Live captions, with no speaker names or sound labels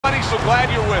So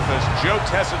glad you're with us. Joe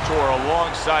Tessitore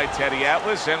alongside Teddy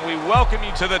Atlas, and we welcome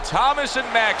you to the Thomas and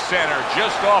Mack Center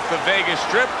just off the Vegas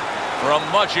Strip for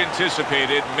a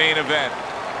much-anticipated main event.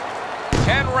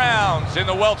 10 rounds in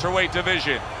the welterweight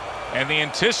division, and the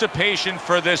anticipation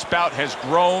for this bout has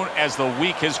grown as the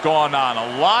week has gone on.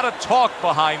 A lot of talk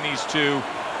behind these two.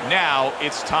 Now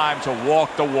it's time to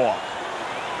walk the walk.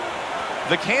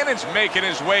 The Cannon's making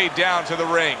his way down to the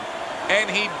ring, and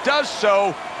he does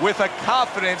so with a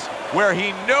confidence where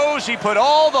he knows he put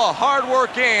all the hard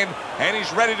work in, and he's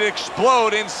ready to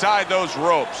explode inside those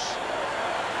ropes.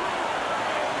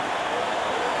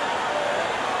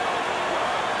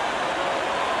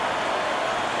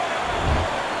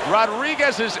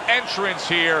 Rodriguez's entrance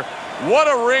here, what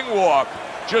a ring walk,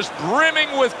 just brimming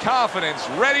with confidence,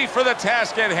 ready for the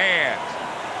task at hand.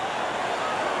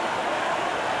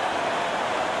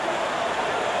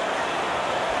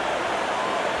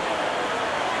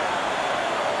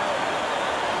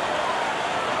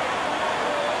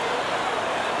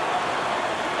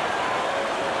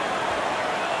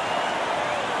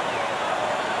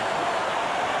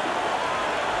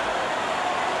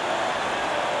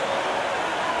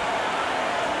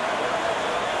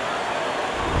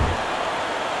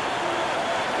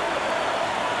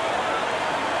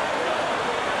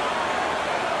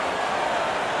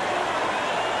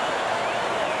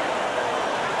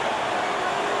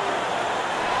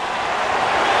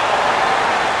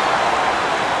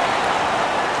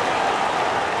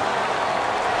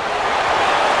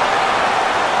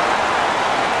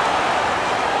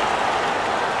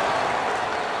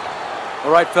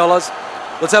 All right, fellas,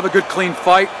 let's have a good, clean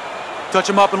fight. Touch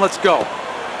him up and let's go.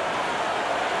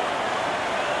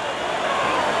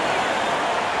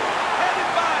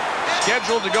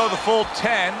 Scheduled to go the full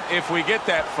 10 if we get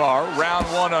that far. Round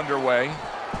one underway.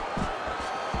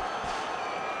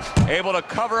 Able to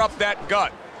cover up that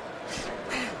gut.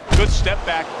 Good step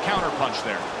back, counter punch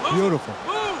there. Beautiful.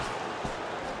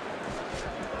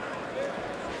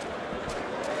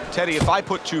 Teddy, if I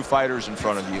put two fighters in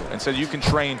front of you and said you can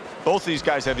train, both these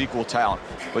guys have equal talent,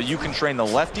 but you can train the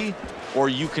lefty or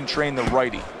you can train the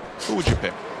righty, who would you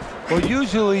pick? Well,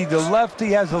 usually the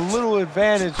lefty has a little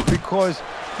advantage because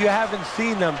you haven't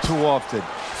seen them too often.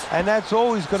 And that's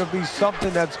always going to be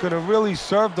something that's going to really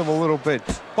serve them a little bit.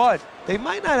 But they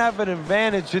might not have an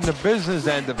advantage in the business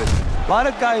end of it. A lot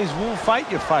of guys won't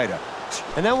fight your fighter.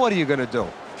 And then what are you going to do?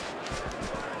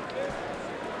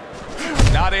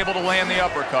 Not able to land the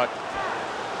uppercut.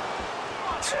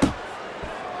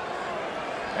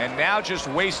 And now just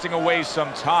wasting away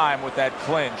some time with that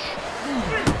clinch.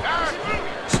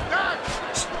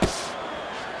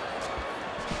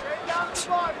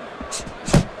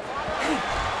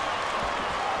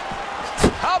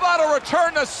 How about a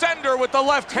return to sender with the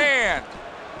left hand?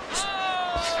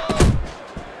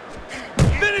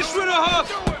 Finish with a hook.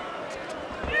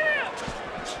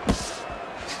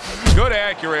 Good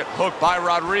accurate hook by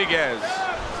Rodriguez.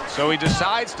 So he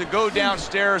decides to go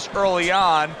downstairs early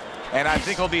on, and I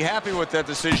think he'll be happy with that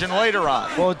decision later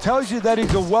on. Well, it tells you that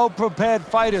he's a well-prepared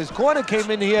fighter. His corner came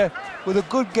in here with a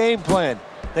good game plan.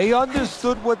 They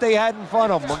understood what they had in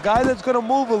front of him. A guy that's going to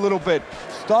move a little bit.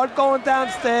 Start going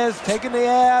downstairs, taking the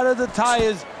air out of the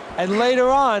tires, and later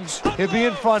on, he'll be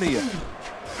in front of you.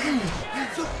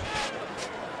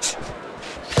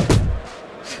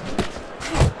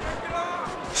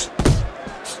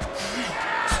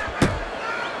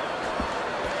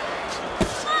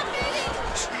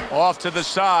 Off to the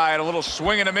side, a little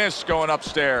swing and a miss going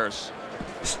upstairs.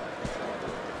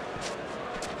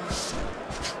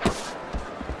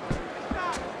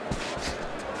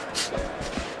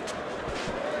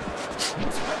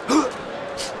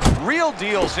 Real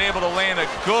Deal's able to land a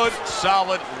good,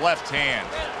 solid left hand.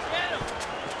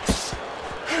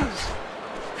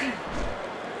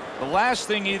 The last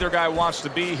thing either guy wants to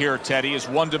be here, Teddy, is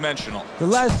one-dimensional. The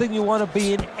last thing you want to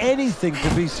be in anything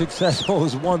to be successful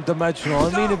is one-dimensional.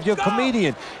 I mean, if you're a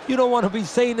comedian, you don't want to be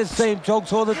saying the same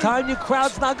jokes all the time. Your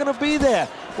crowd's not going to be there.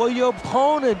 Well, your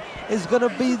opponent is going to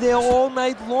be there all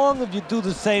night long if you do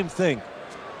the same thing.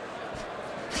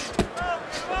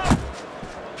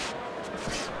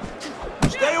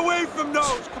 Stay away from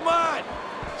those. Come on.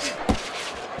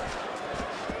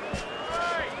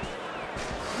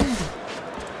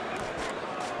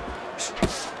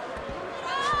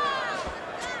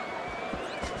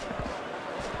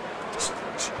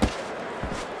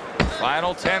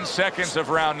 Final 10 seconds of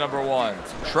round number one.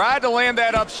 Tried to land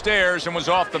that upstairs and was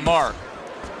off the mark.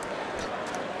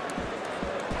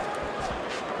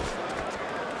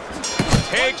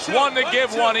 Takes one to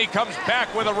give one. He comes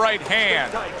back with a right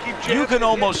hand. You can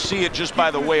almost see it just by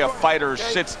the way a fighter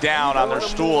sits down on their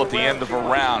stool at the end of a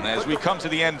round. As we come to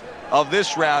the end of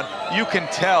this round, you can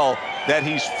tell that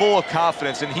he's full of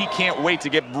confidence, and he can't wait to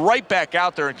get right back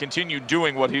out there and continue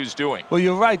doing what he was doing. Well,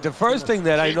 you're right. The first thing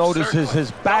that I notice is his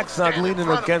back's not leaning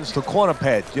against the corner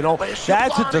pad. You know, that's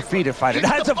a defeated fighter.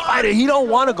 That's a fighter. He don't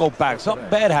want to go back. Something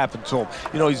bad happened to him.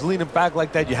 You know, he's leaning back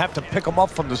like that. You have to pick him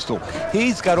up from the stool.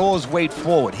 He's got all his weight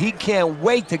forward. He can't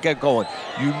wait to get going.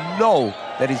 You know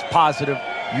that he's positive.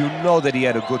 You know that he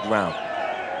had a good round.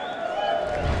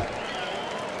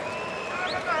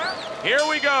 Here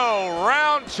we go.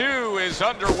 Round 2 is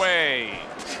underway.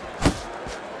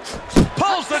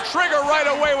 Pulls the trigger right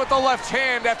away with the left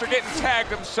hand after getting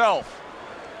tagged himself.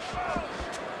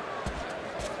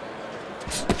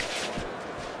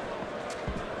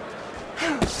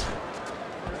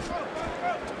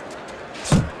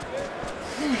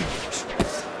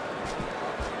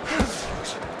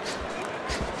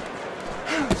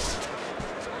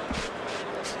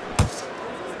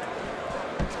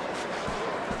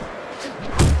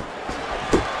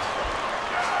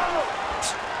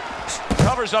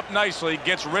 Covers up nicely,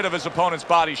 gets rid of his opponent's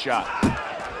body shot.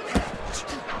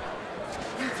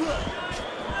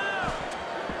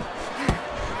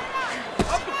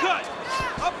 Uppercut!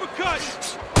 Uppercut!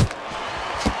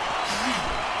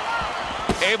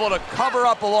 Able to cover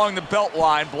up along the belt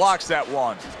line, blocks that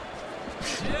one.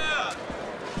 Yeah!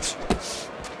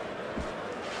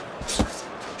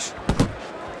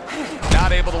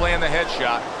 Not able to land the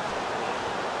headshot.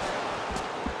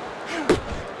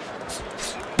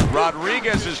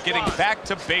 Rodriguez is getting back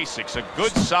to basics. A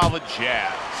good, solid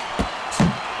jab.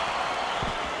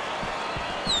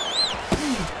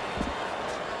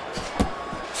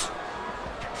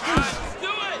 Let's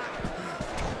do it!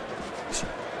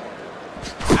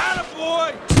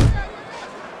 Attaboy!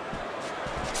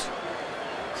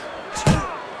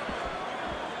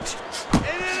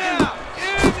 In and out!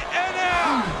 In and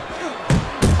out!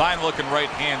 Fine-looking right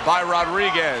hand by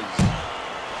Rodriguez.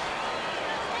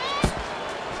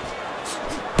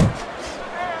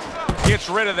 Gets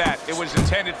rid of that. It was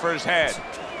intended for his head.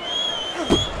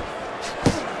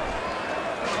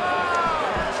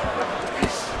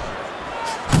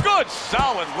 Good,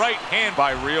 solid right hand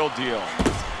by Real Deal.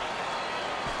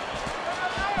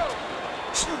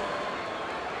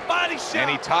 Body shot! And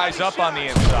he ties Body up shot. on the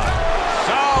inside.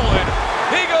 Solid.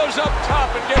 He goes up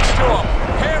top and gets to him,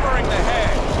 hammering the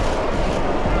head.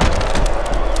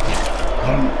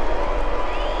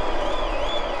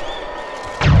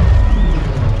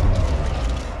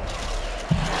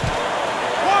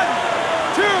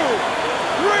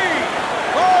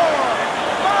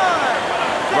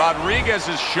 Rodriguez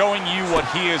is showing you what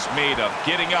he is made of,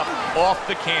 getting up off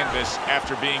the canvas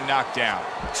after being knocked down.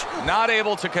 Not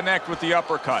able to connect with the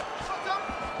uppercut.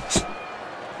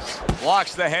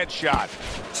 Blocks the headshot.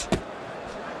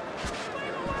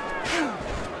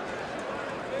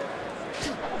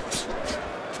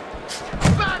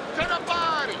 Back to the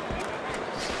body.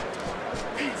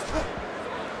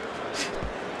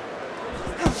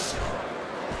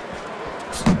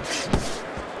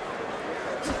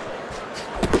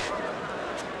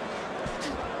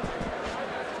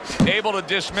 Able to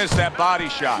dismiss that body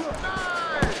shot.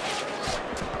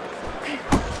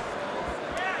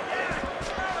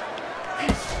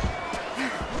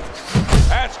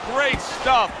 That's great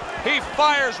stuff. He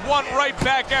fires one right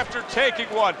back after taking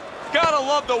one. Gotta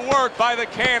love the work by the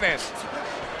Cannon.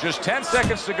 Just 10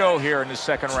 seconds to go here in the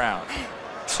second round.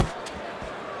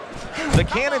 The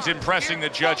Cannon's impressing the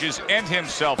judges and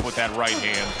himself with that right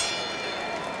hand.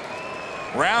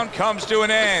 Round comes to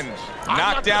an end.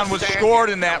 Knockdown was scored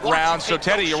in that round. So,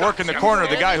 Teddy, you're working the corner of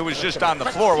the guy who was just on the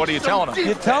floor. What are you telling him?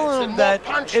 You're telling him that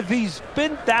if he's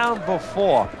been down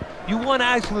before, you want to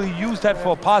actually use that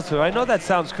for a positive. I know that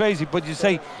sounds crazy, but you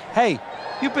say, hey,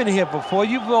 you've been here before.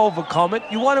 You've overcome it.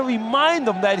 You want to remind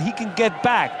him that he can get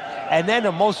back. And then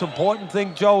the most important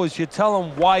thing, Joe, is you tell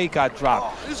him why he got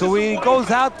dropped. So when he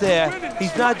goes out there,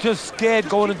 he's not just scared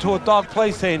going into a dark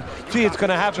place saying, gee, it's going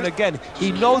to happen again.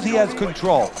 He knows he has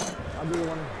control.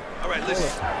 All right,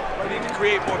 listen. We need to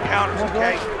create more counters,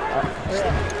 okay?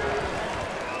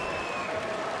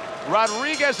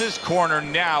 Rodriguez's corner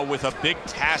now with a big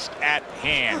task at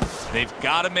hand. They've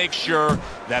got to make sure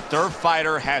that their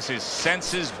fighter has his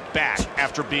senses back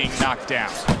after being knocked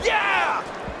down. Yeah!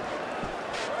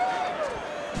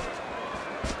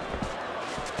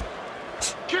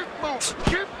 Keep moving.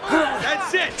 Keep moving.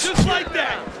 That's it. Just like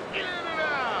that. In and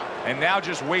out. And now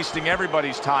just wasting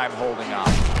everybody's time holding on.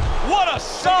 What a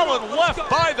solid left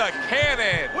by the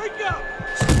Cannon. Wake up.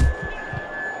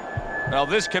 Well,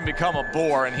 this can become a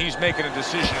bore, and he's making a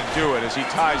decision to do it as he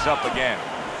ties up again.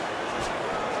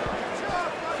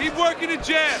 Keep working the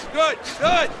jab. Good,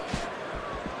 good.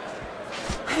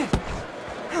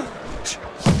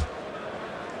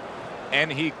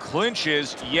 And he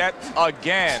clinches yet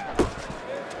again.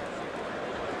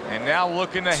 And now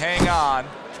looking to hang on.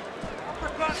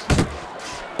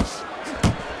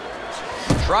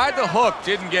 Tried the hook,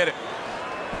 didn't get it.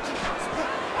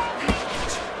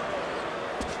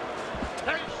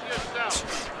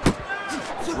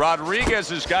 Rodriguez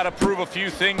has got to prove a few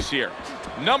things here.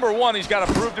 Number one, he's got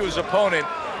to prove to his opponent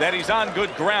that he's on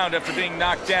good ground after being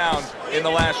knocked down in the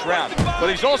last round.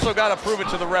 But he's also got to prove it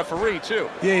to the referee, too.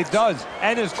 Yeah, he does.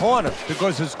 And his corner.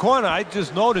 Because his corner, I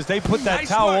just noticed, they put that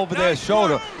towel over their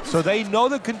shoulder. So they know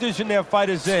the condition their fight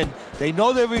is in. They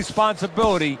know their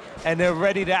responsibility, and they're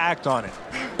ready to act on it.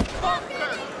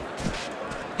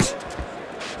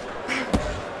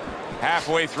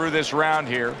 Halfway through this round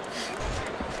here.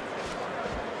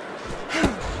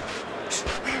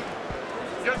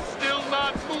 You're still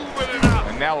not moving enough.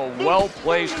 And now a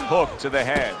well-placed hook to the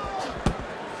head.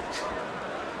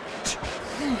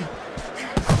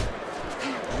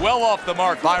 Well off the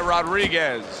mark by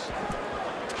Rodriguez.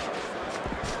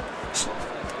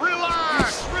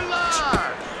 Relax,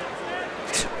 relax.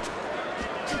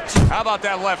 How about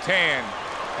that left hand?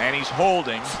 And he's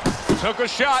holding. Took a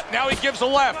shot, now he gives a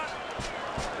left.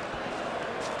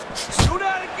 Do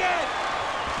that again.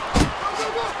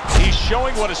 He's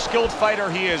showing what a skilled fighter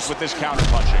he is with this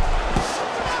counterpunching.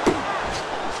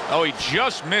 Oh, he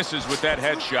just misses with that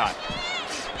headshot.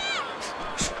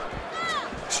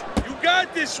 You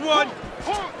got this one.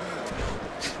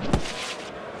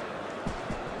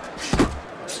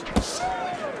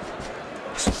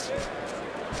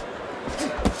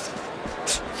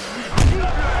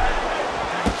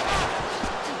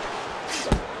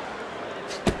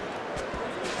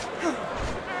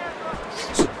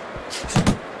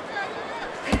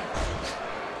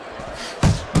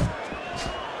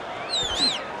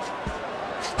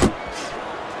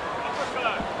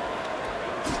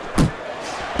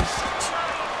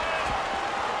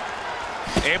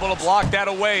 Able to block that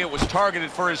away. It was targeted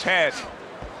for his head.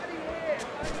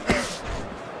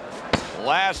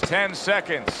 Last 10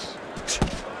 seconds.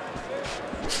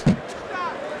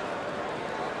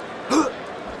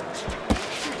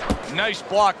 Nice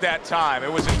block that time.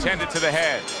 It was intended to the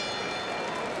head.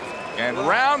 And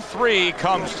round 3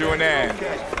 comes to an end.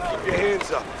 Okay, keep your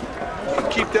hands up.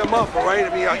 Keep them up, all right? I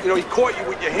mean, you know, he caught you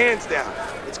with your hands down.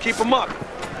 Let's keep him up.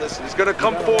 Listen, he's gonna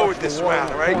come forward this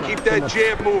round, all right? Keep that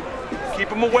jab moving. Keep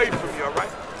him away from you, all right?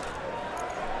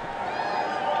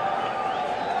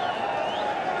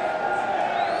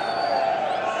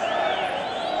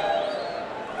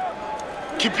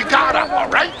 Keep your guard up, all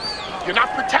right? You're not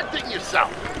protecting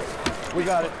yourself. We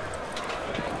got it.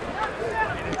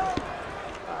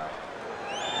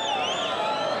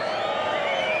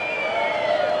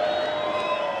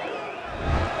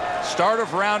 Start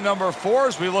of round number 4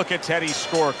 as we look at Teddy's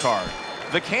scorecard.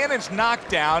 The Cannon's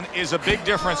knockdown is a big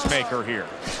difference maker here.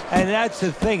 And that's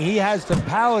the thing. He has the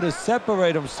power to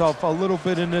separate himself a little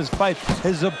bit in this fight.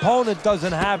 His opponent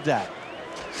doesn't have that.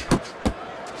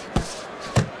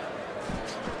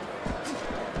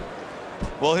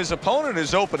 Well, his opponent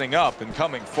is opening up and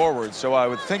coming forward, so I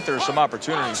would think there's some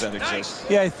opportunities that exist.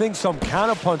 Yeah, I think some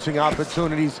counterpunching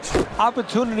opportunities.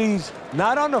 Opportunities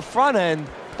not on the front end,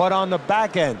 but on the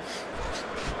back end.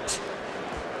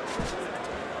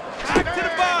 Back to the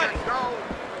body.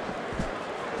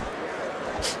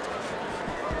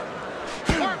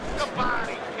 Work the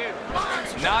body,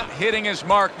 kid. Not hitting his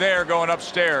mark there going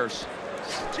upstairs.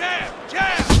 Jab,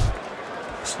 jab.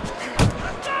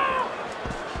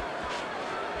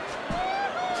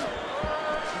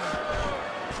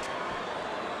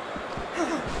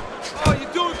 Oh,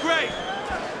 you're doing great.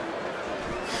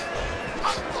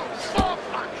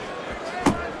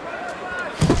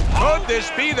 Could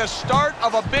this be the start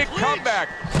of a big comeback?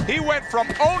 He went from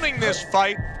owning this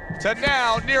fight to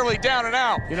now nearly down and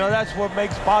out. You know, that's what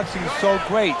makes boxing so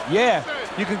great. Yeah,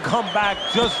 you can come back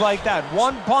just like that.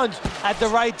 One punch at the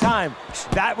right time.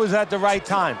 That was at the right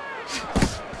time.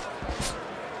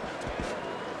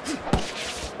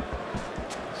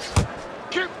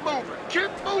 Keep moving,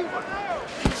 keep moving.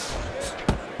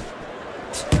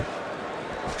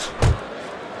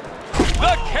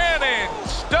 The Cannon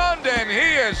stunned and he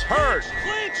is hurt.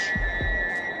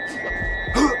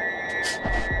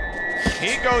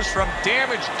 He goes from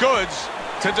damaged goods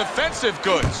to defensive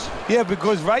goods. Yeah,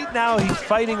 because right now he's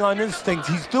fighting on instinct.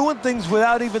 He's doing things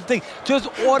without even thinking, just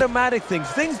automatic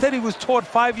things that he was taught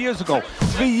 5 years ago,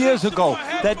 3 years ago,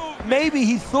 that maybe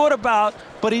he thought about,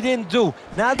 but he didn't do.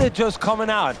 Now they're just coming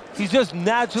out. He's just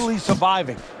naturally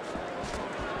surviving.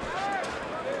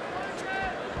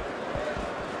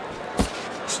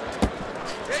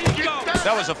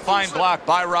 That was a fine block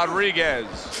by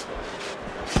Rodriguez.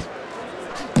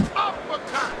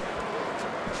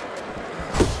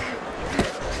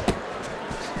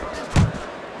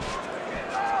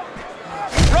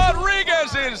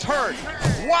 Rodriguez is hurt.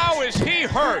 Wow, is he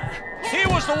hurt? He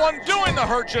was the one doing the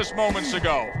hurt just moments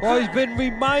ago. Well, he's been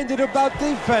reminded about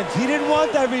defense. He didn't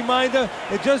want that reminder.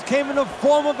 It just came in the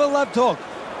form of a left hook.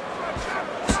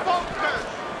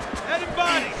 Head and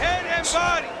body, head and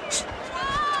body.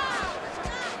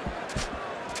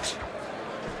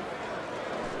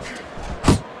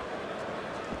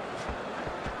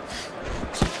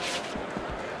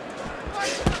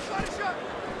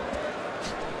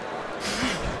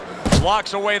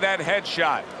 Blocks away that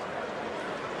headshot.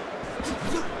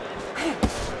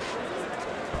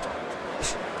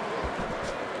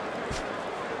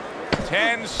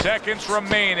 Ten seconds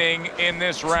remaining in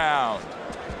this round.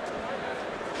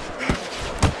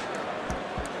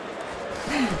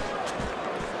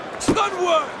 Good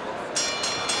work.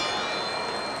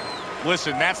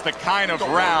 Listen, that's the kind of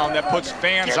round that puts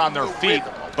fans on their feet,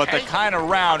 but the kind of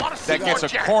round that gets a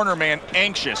corner man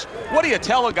anxious. What do you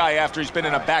tell a guy after he's been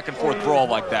in a back-and-forth brawl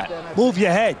like that? Move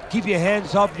your head. Keep your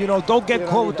hands up. You know, don't get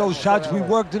caught with those shots. We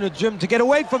worked in the gym to get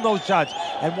away from those shots.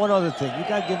 And one other thing, you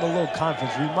got to give him a little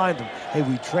confidence. Remind him, hey,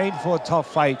 we trained for a tough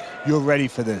fight. You're ready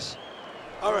for this.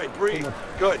 All right, breathe.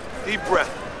 Good. Deep breath.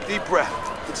 Deep breath.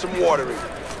 Get some water in.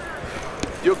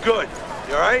 You're good.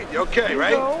 You all right? You okay,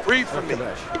 right? Breathe for me.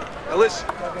 Now listen,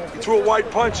 you threw a wide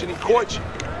punch and he caught you.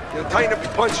 You know, tighten up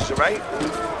your punches, all right?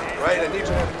 Right, I need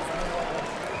you.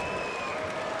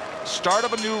 Start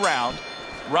of a new round.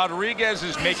 Rodriguez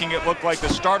is making it look like the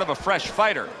start of a fresh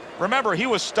fighter. Remember, he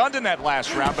was stunned in that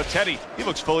last round, but Teddy, he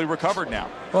looks fully recovered now.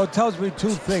 Well, it tells me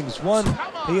two things. One,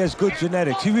 he has good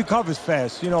genetics. He recovers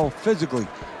fast, you know, physically.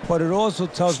 But it also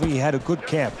tells me he had a good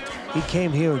camp. He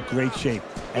came here in great shape,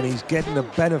 and he's getting the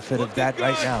benefit of that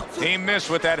right now. He missed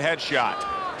with that headshot.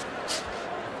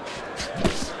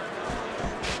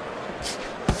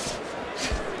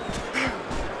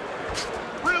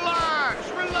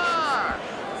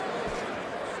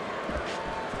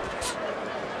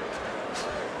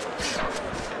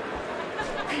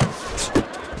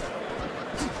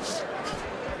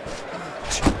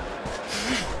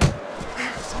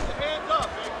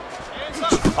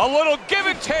 A little give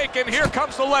and take, and here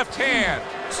comes the left hand.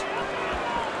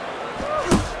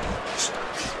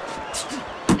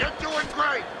 You're doing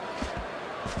great.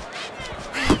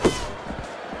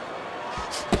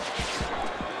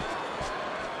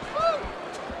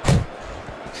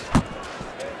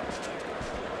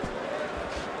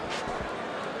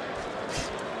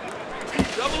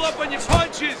 Double up on your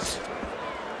punches.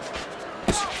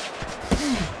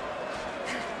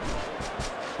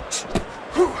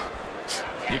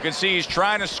 You can see he's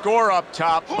trying to score up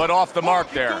top, but off the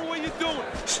mark there. What you doing?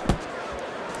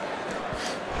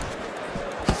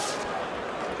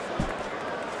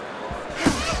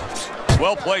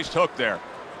 Well-placed hook there.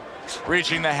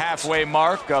 Reaching the halfway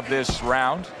mark of this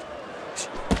round.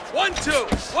 1-2,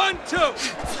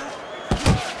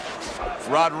 1-2.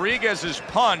 Rodriguez's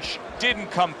punch didn't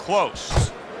come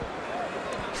close.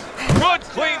 Good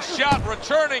clean shot,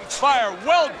 returning fire.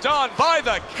 Well done by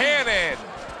the cannon.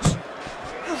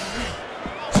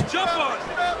 Jump on it.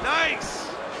 Nice.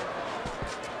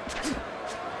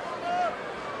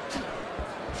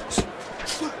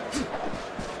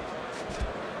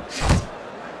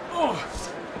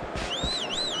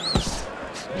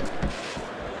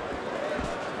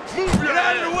 Get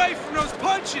out of the way from those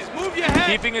punches. Move your head.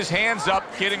 Keeping his hands up,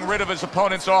 getting rid of his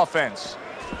opponent's offense.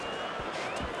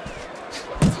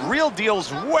 Real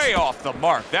deal's way off the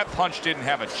mark. That punch didn't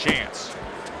have a chance.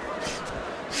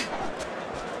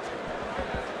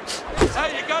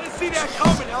 Hey, you gotta see that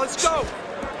coming. Now let's go.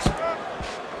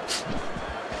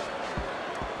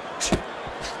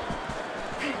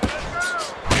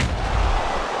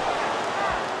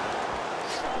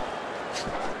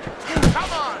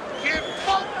 Come on, kid,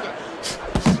 focus.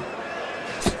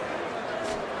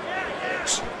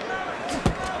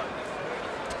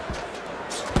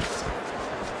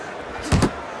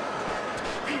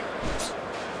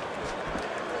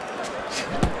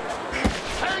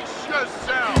 Pace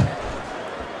yourself.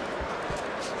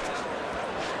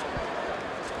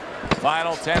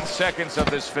 Final 10 seconds of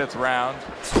this fifth round.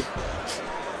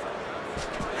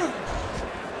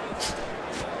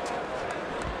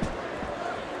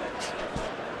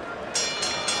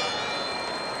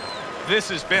 this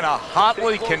has been a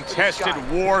hotly contested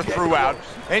war throughout,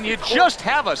 and you just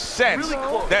have a sense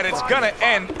that it's going to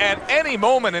end at any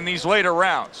moment in these later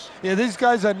rounds. Yeah, these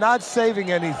guys are not saving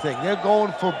anything. They're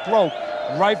going for broke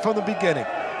right from the beginning.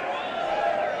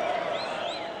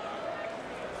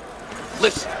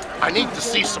 Listen, I need to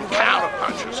see some counter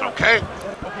punches, okay?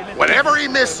 Whenever he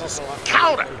misses,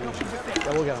 counter.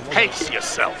 Pace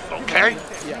yourself, okay?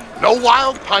 No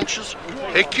wild punches.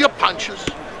 Pick your punches.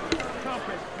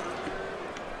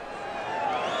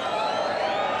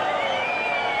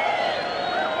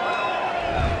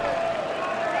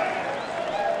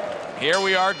 Here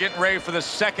we are getting ready for the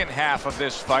second half of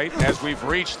this fight as we've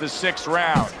reached the 6th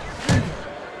round.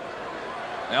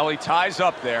 Now he ties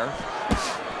up there.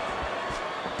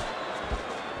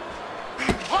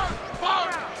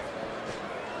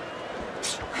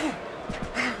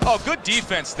 Oh, good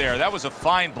defense there. That was a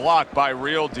fine block by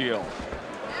Real Deal.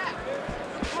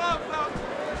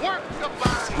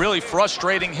 Really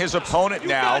frustrating his opponent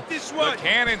now. The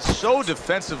cannon's so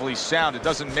defensively sound, it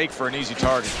doesn't make for an easy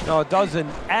target. No, it doesn't,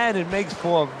 and it makes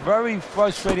for a very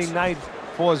frustrating night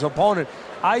for his opponent.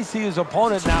 I see his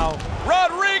opponent now.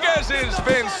 Rodriguez has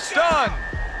been stunned.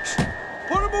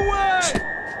 Put him away!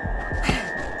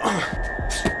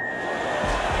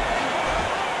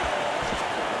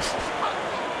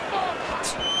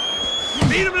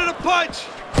 Beat him to the punch.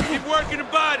 Keep working the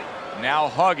body. Now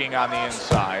hugging on the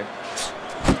inside.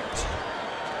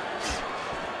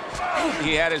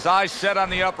 He had his eyes set on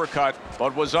the uppercut,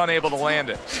 but was unable to land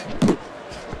it.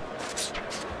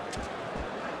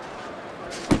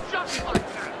 Just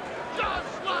like that.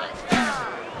 Just like that.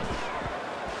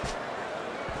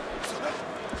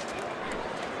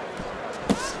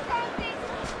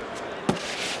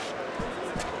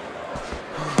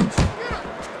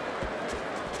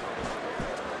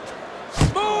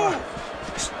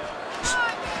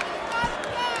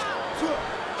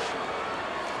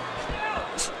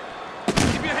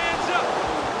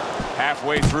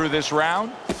 Halfway through this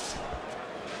round.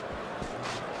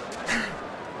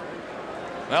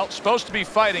 Well, supposed to be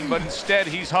fighting, but instead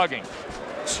he's hugging.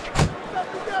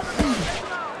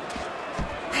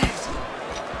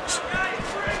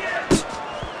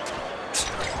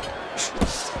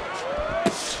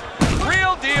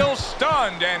 Real Deal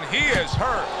stunned, and he is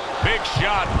hurt. Big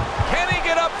shot. Can he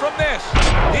get up from this?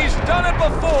 He's done it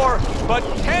before, but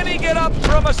can he get up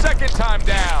from a second time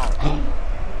down?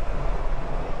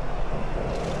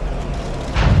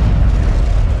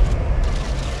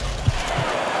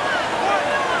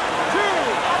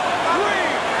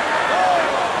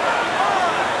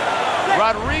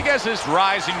 Rodriguez is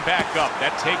rising back up.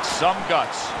 That takes some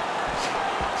guts.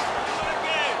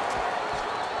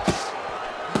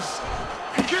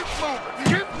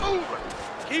 Keep moving.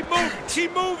 Keep moving.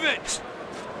 Keep moving. Keep moving.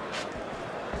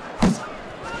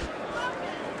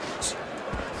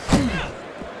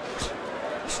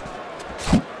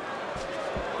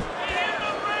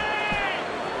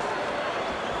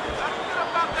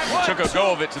 Took a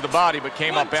go of it to the body, but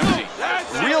came up empty.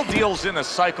 Real Deal's in a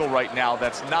cycle right now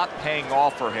that's not paying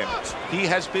off for him. He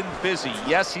has been busy.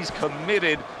 Yes, he's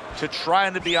committed to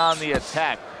trying to be on the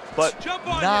attack, but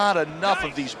not enough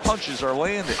of these punches are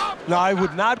landing. No, I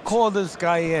would not call this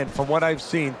guy in, from what I've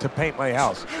seen, to paint my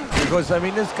house. Because, I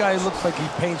mean, this guy looks like he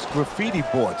paints graffiti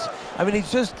boards. I mean,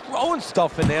 he's just throwing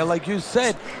stuff in there, like you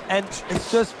said, and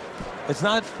it's just, it's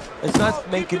not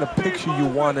making the picture you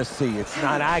want to see. It's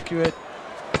not accurate.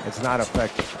 It's not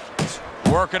effective.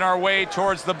 Working our way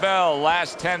towards the bell.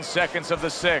 Last 10 seconds of the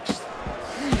 6th.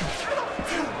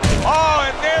 Oh,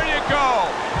 and there you go.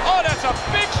 Oh, that's a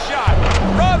big shot.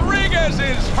 Rodriguez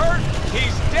is hurt.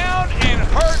 He's down and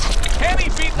hurt. Can he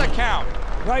beat the count?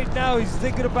 Right now, he's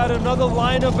thinking about another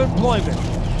line of employment.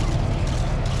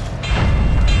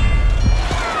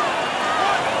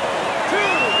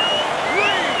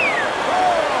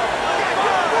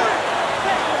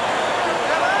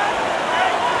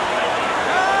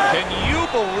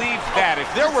 Believe that. If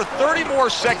there were 30 more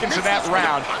seconds in that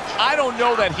round, I don't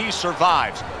know that he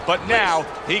survives. But now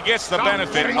he gets the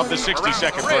benefit of the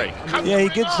 60-second break. Yeah, he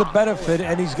gets the benefit,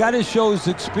 and he's got to show his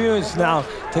experience now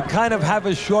to kind of have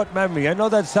a short memory. I know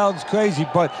that sounds crazy,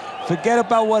 but forget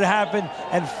about what happened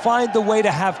and find a way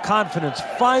to have confidence.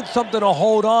 Find something to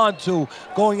hold on to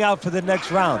going out for the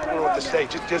next round. I don't know what to say.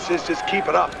 Just keep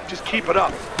it up. Just keep it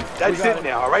up. That's it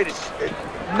now, all right? It's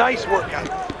nice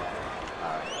workout.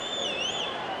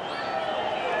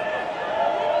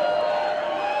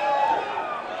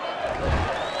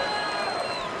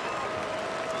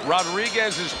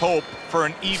 Rodriguez's hope for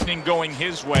an evening going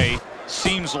his way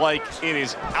seems like it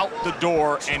is out the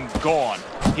door and gone.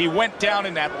 He went down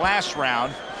in that last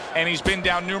round, and he's been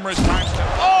down numerous times.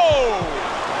 Oh!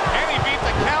 Can he beat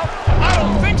the count? I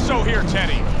don't think so here,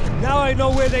 Teddy. Now I know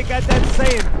where they got that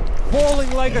saying,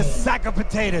 falling like a sack of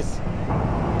potatoes.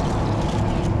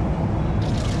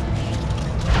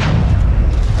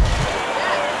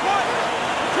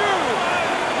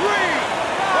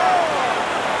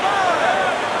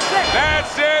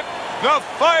 That's it. The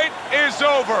fight is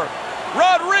over.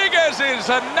 Rodriguez is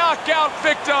a knockout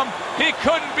victim. He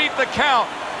couldn't beat the count.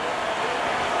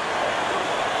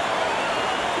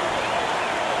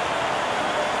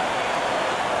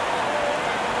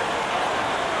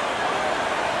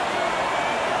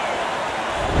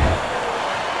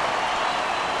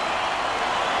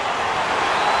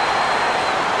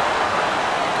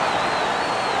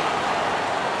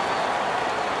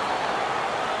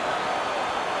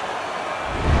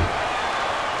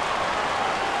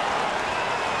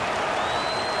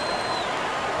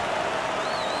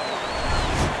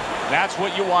 That's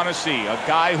what you want to see, a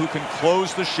guy who can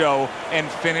close the show and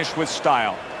finish with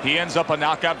style. He ends up a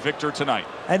knockout victor tonight.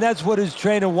 And that's what his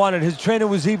trainer wanted. His trainer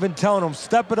was even telling him,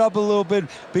 step it up a little bit,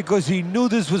 because he knew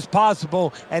this was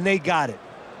possible, and they got it.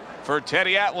 For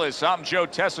Teddy Atlas, I'm Joe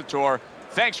Tessitore.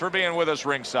 Thanks for being with us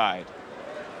ringside.